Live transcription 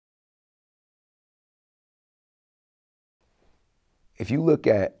if you look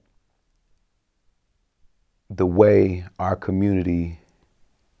at the way our community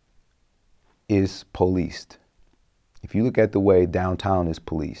is policed, if you look at the way downtown is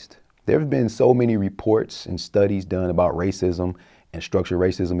policed, there have been so many reports and studies done about racism and structural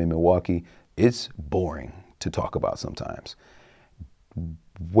racism in Milwaukee. It's boring to talk about sometimes.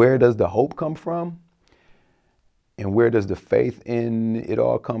 Where does the hope come from? And where does the faith in it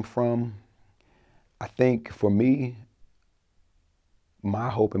all come from? I think for me, my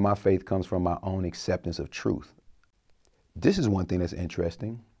hope and my faith comes from my own acceptance of truth. This is one thing that's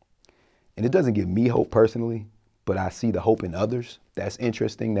interesting. And it doesn't give me hope personally, but I see the hope in others. That's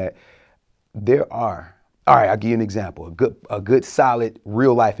interesting that there are. All right, I'll give you an example, a good solid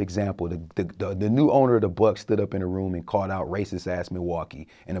real life example. The new owner of the Bucks stood up in a room and called out racist ass Milwaukee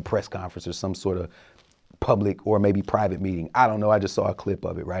in a press conference or some sort of public or maybe private meeting. I don't know, I just saw a clip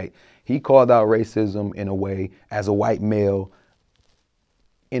of it, right? He called out racism in a way as a white male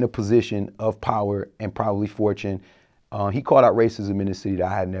in a position of power and probably fortune. He called out racism in a city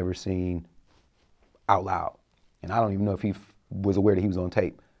that I had never seen out loud. And I don't even know if he was aware that he was on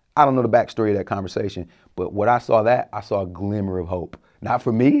tape. I don't know the backstory of that conversation, but when I saw that, I saw a glimmer of hope. Not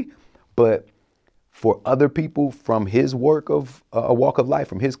for me, but for other people from his work of a walk of life,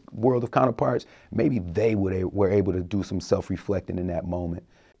 from his world of counterparts. Maybe they were able to do some self-reflecting in that moment.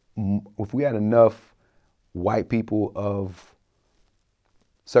 If we had enough white people of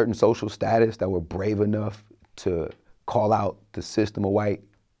certain social status that were brave enough to call out the system of white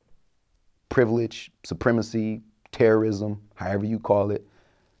privilege, supremacy, terrorism, however you call it,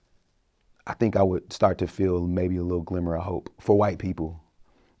 I think I would start to feel maybe a little glimmer of hope for white people,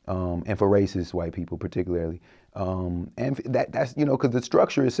 and for racist white people particularly. And that's, because the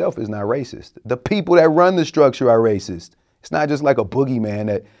structure itself is not racist. The people that run the structure are racist. It's not just like a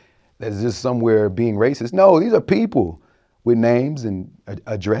boogeyman that's just somewhere being racist. No, these are people with names and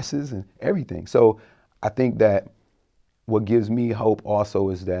addresses and everything. So I think that what gives me hope also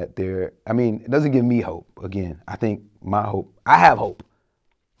is that it doesn't give me hope. Again, I think I have hope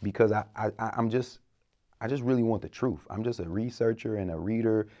because I just really want the truth. I'm just a researcher and a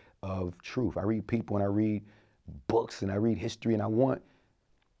reader of truth. I read people and I read books and I read history, and I want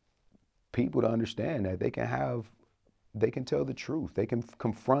people to understand that they can tell the truth. They can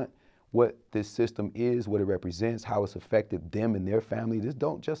confront what this system is, what it represents, how it's affected them and their family. This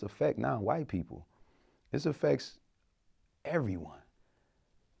don't just affect non-white people. This affects everyone.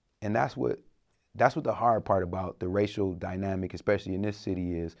 And that's what the hard part about the racial dynamic, especially in this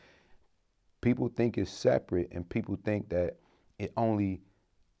city, is people think it's separate and people think that it only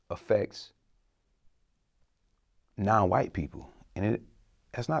affects non-white people. And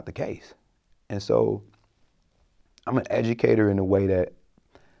that's not the case. And so I'm an educator in a way that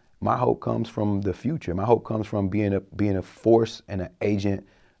my hope comes from the future. My hope comes from being a force and an agent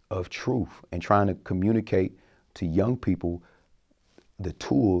of truth and trying to communicate to young people the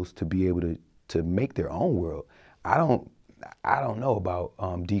tools to be able to make their own world. I don't know about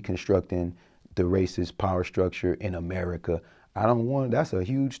deconstructing the racist power structure in America. That's a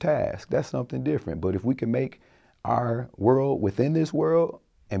huge task. That's something different. But if we can make our world within this world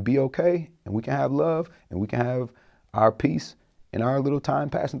and be okay, and we can have love, and we can have our peace in our little time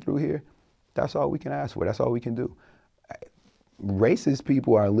passing through here, that's all we can ask for. That's all we can do. Racist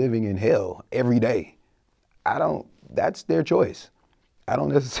people are living in hell every day. That's their choice. I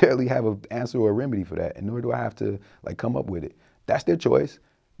don't necessarily have an answer or a remedy for that, and nor do I have to come up with it. That's their choice.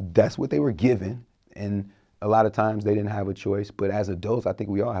 That's what they were given. And a lot of times they didn't have a choice, but as adults, I think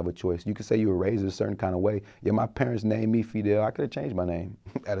we all have a choice. You could say you were raised a certain kind of way. Yeah, my parents named me Fidel. I could have changed my name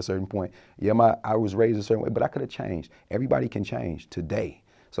at a certain point. Yeah, I was raised a certain way, but I could have changed. Everybody can change today.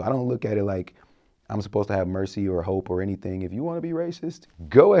 So I don't look at it like I'm supposed to have mercy or hope or anything. If you want to be racist,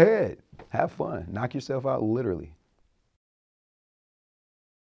 go ahead. Have fun. Knock yourself out, literally.